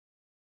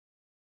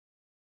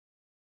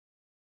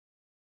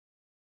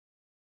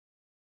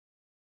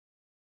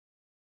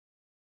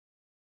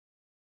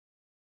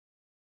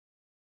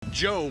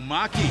Joe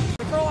Maki.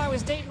 The girl I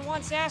was dating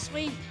once asked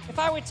me if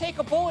I would take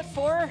a bullet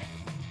for her.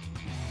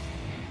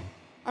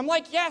 I'm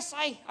like, yes,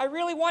 I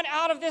really want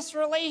out of this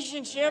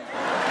relationship.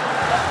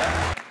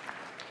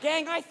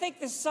 Gang, I think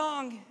the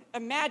song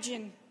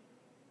Imagine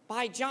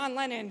by John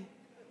Lennon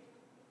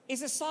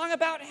is a song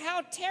about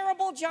how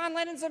terrible John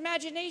Lennon's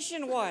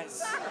imagination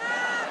was.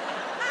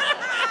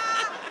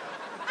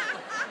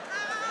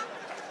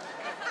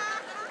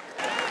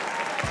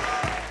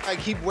 I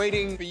keep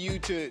waiting for you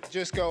to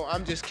just go,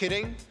 I'm just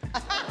kidding.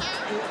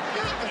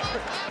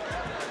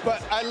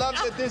 But I love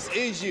that this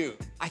is you.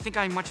 I think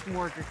I'm much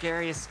more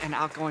gregarious and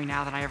outgoing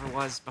now than I ever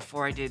was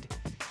before I did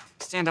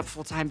stand up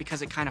full time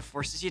because it kind of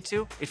forces you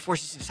to. It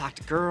forces you to talk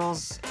to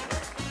girls.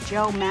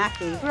 Joe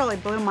Maki really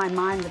blew my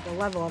mind with the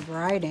level of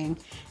writing.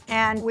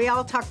 And we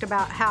all talked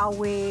about how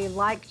we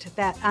liked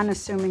that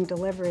unassuming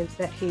delivery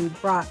that he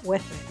brought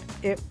with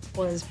it. It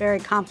was very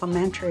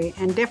complimentary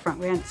and different.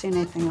 We hadn't seen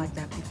anything like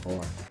that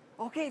before.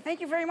 Okay,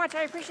 thank you very much.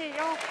 I appreciate it,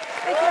 y'all.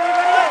 Thank you,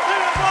 everybody.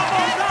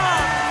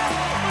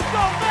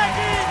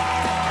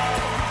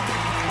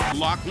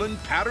 Lachlan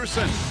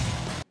Patterson.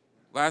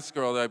 Last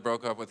girl that I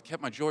broke up with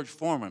kept my George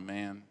Foreman,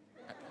 man.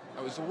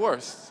 I was the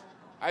worst.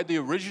 I had the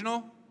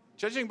original.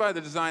 Judging by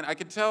the design, I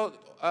could tell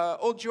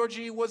old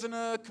Georgie wasn't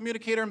a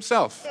communicator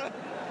himself.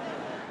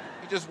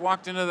 He just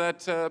walked into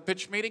that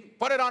pitch meeting,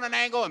 put it on an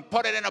angle, and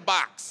put it in a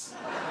box.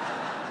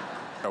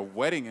 A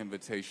wedding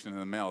invitation in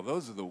the mail,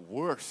 those are the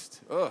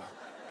worst. Ugh.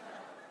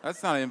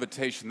 That's not an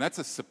invitation, that's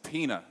a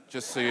subpoena,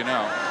 just so you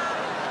know,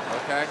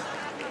 okay?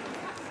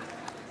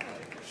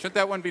 Shouldn't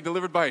that one be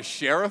delivered by a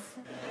sheriff?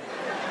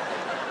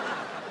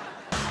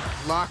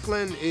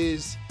 Lachlan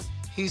he's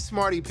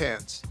smarty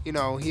pants. You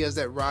know, he has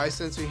that wry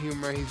sense of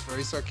humor, he's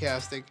very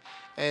sarcastic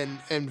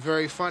and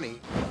very funny.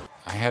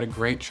 I had a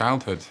great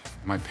childhood.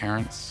 My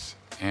parents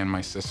and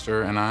my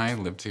sister and I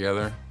lived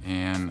together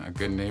in a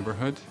good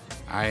neighborhood.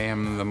 I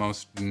am the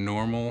most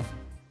normal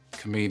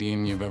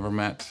comedian you've ever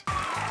met.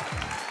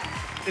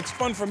 It's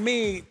fun for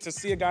me to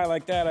see a guy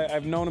like that.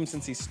 I've known him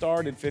since he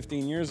started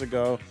 15 years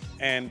ago,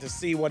 and to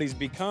see what he's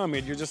become,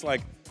 you're just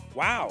like,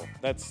 wow,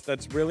 that's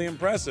really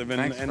impressive.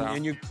 And, Thanks,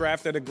 and you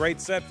crafted a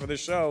great set for the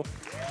show.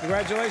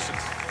 Congratulations.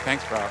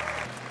 Thanks, bro.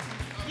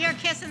 You're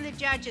kissing the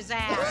judge's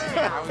ass.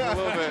 I was a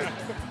little bit.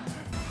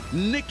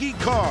 Nikki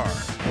Carr.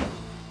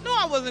 No,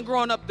 I wasn't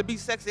growing up to be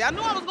sexy. I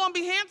knew I was gonna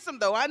be handsome,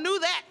 though. I knew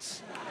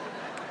that.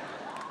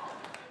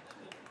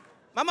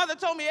 My mother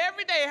told me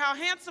every day how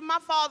handsome my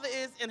father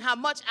is and how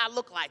much I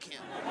look like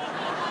him.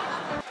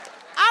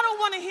 I don't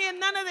want to hear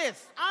none of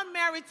this. I'm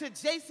married to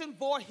Jason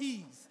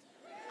Voorhees.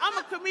 I'm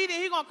a comedian.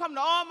 He's going to come to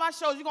all my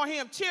shows. You're going to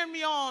hear him cheering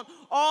me on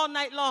all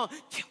night long.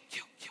 Kill,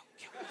 kill, kill,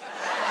 kill.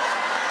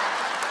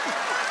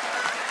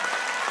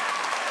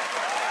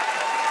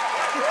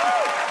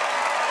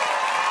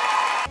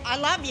 I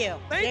love you.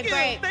 Thank you.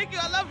 Great. Thank you.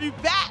 I love you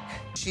back.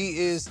 She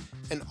is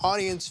an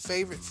audience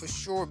favorite for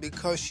sure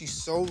because she's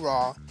so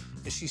raw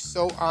and she's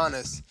so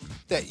honest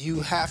that you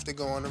have to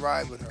go on the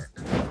ride with her.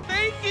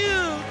 Thank you.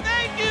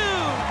 Thank you.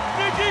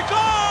 Nikki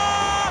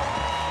Carr!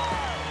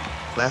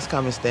 Last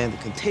Comic Stand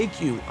can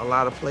take you a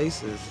lot of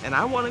places, and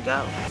I want to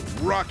go.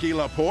 Rocky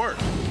LaPorte.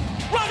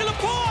 Rocky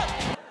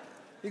LaPorte!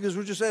 He goes,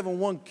 we're just having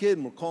one kid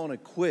and we're calling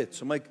it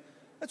quits. I'm like,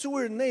 that's a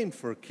weird name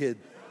for a kid.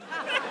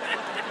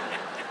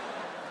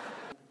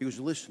 He goes,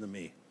 listen to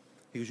me.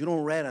 He goes, you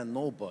don't rat on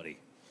nobody.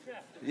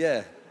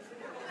 Yeah.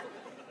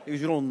 He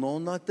goes, you don't know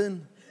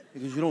nothing? He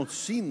goes, you don't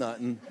see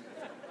nothing,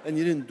 and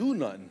you didn't do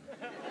nothing.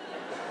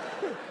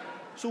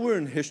 So we're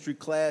in history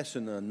class,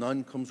 and a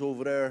nun comes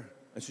over there,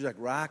 and she's like,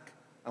 Rock,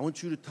 I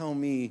want you to tell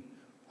me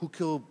who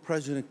killed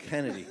President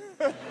Kennedy.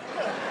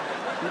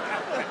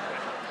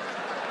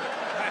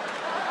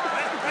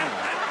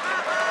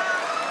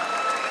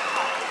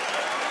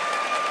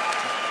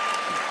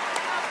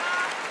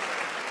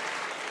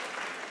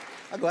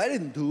 I go, I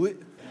didn't do it.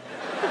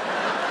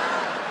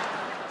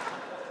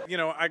 You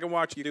know, I can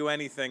watch you do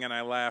anything and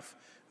I laugh.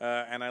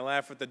 And I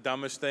laugh at the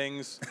dumbest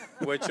things,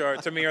 which are,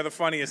 to me, are the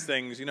funniest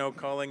things. You know,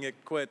 calling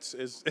it quits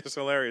is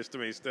hilarious to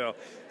me still.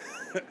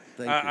 Thank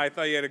you. I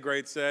thought you had a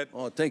great set.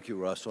 Oh, thank you,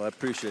 Russell. I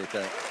appreciate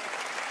that.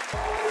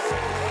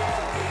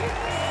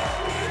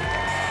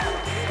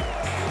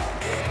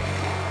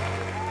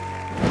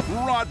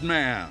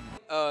 Rodman.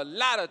 A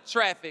lot of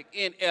traffic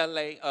in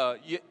LA, a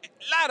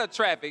lot of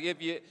traffic.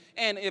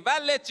 If I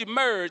let you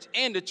merge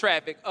into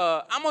traffic,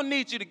 I'm gonna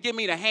need you to give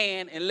me the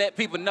hand and let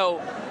people know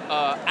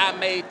I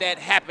made that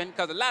happen.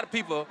 Because a lot of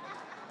people,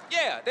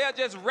 yeah, they'll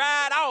just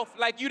ride off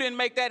like you didn't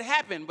make that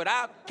happen. But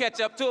I'll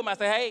catch up to them. I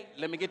say, hey,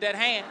 let me get that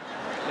hand.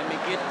 Let me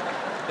get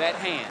that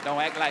hand.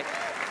 Don't act like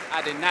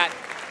I did not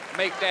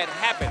make that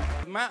happen.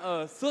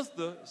 My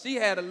sister, she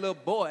had a little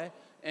boy,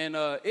 and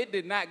it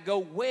did not go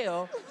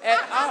well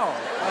at all.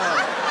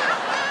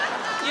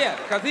 Yeah,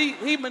 because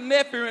he my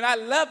nephew, and I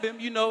love him,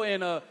 you know,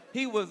 and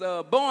he was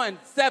born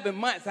 7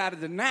 months out of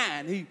the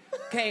 9. He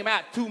came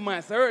out 2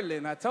 months early,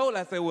 and I told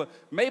her, I said, well,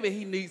 maybe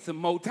he needs some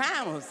more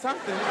time or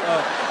something,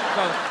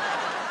 because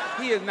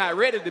he is not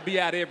ready to be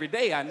out every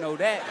day, I know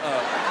that.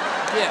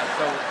 Yeah,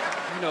 so,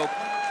 you know,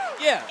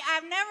 Yeah.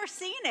 I've never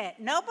seen it.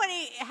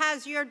 Nobody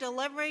has your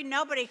delivery.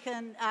 Nobody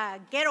can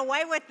get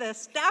away with the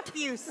stuff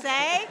you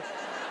say.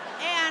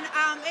 And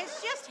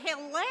it's just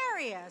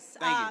hilarious.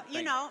 Thank you.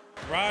 You know.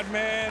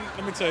 Rodman,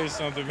 let me tell you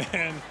something,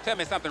 man. Tell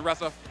me something,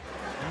 Russell.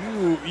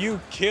 You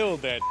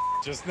killed that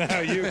just now.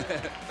 You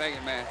Thank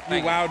you, man.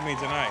 you wowed me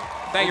tonight.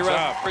 Thank Good you,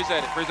 Russell. job.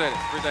 Appreciate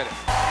it.